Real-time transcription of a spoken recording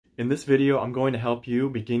In this video, I'm going to help you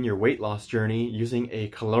begin your weight loss journey using a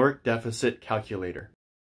caloric deficit calculator.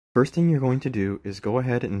 First thing you're going to do is go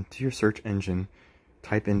ahead into your search engine,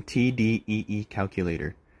 type in TDEE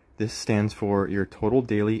calculator. This stands for your total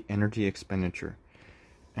daily energy expenditure.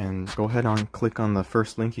 And go ahead and click on the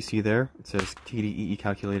first link you see there. It says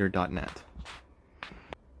tdeecalculator.net.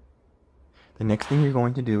 The next thing you're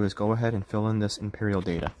going to do is go ahead and fill in this imperial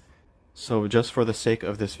data. So just for the sake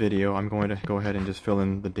of this video, I'm going to go ahead and just fill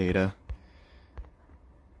in the data.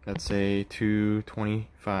 Let's say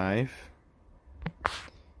 225,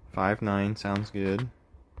 5'9", sounds good.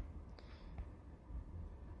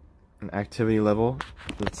 An activity level,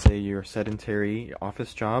 let's say your sedentary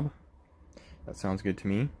office job. That sounds good to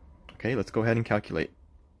me. Okay, let's go ahead and calculate.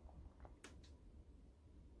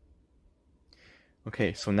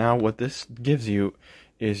 Okay, so now what this gives you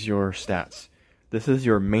is your stats. This is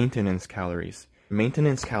your maintenance calories.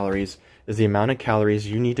 Maintenance calories is the amount of calories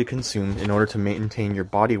you need to consume in order to maintain your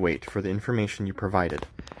body weight for the information you provided.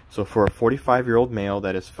 So for a 45-year-old male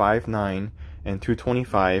that is 5'9" and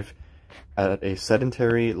 225 at a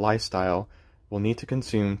sedentary lifestyle will need to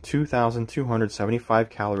consume 2,275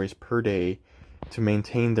 calories per day to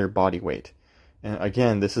maintain their body weight. And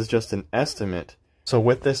again, this is just an estimate. So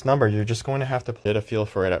with this number, you're just going to have to get a feel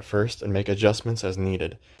for it at first and make adjustments as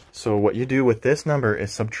needed. So what you do with this number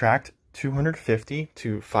is subtract 250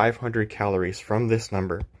 to 500 calories from this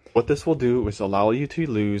number. What this will do is allow you to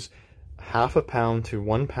lose half a pound to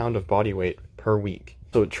 1 pound of body weight per week.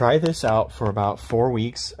 So try this out for about 4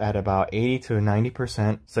 weeks at about 80 to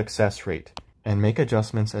 90% success rate and make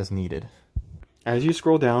adjustments as needed. As you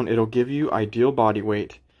scroll down, it'll give you ideal body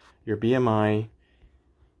weight, your BMI,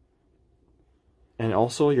 and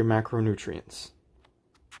also your macronutrients.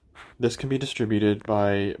 This can be distributed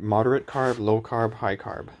by moderate carb, low carb, high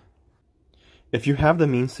carb. If you have the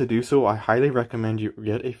means to do so, I highly recommend you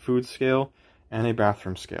get a food scale and a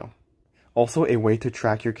bathroom scale. Also a way to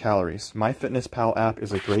track your calories. MyFitnessPal app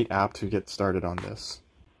is a great app to get started on this.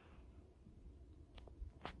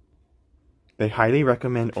 They highly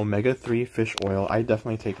recommend omega-3 fish oil. I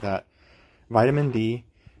definitely take that. Vitamin D,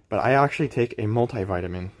 but I actually take a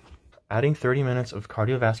multivitamin. Adding 30 minutes of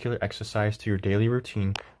cardiovascular exercise to your daily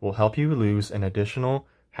routine will help you lose an additional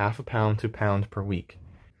half a pound to pound per week.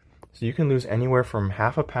 So you can lose anywhere from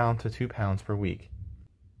half a pound to 2 pounds per week.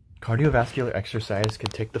 Cardiovascular exercise can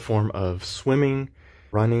take the form of swimming,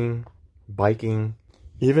 running, biking,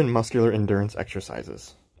 even muscular endurance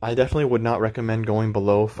exercises. I definitely would not recommend going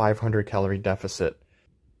below 500 calorie deficit,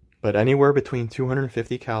 but anywhere between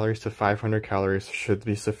 250 calories to 500 calories should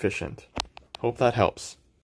be sufficient. Hope that helps.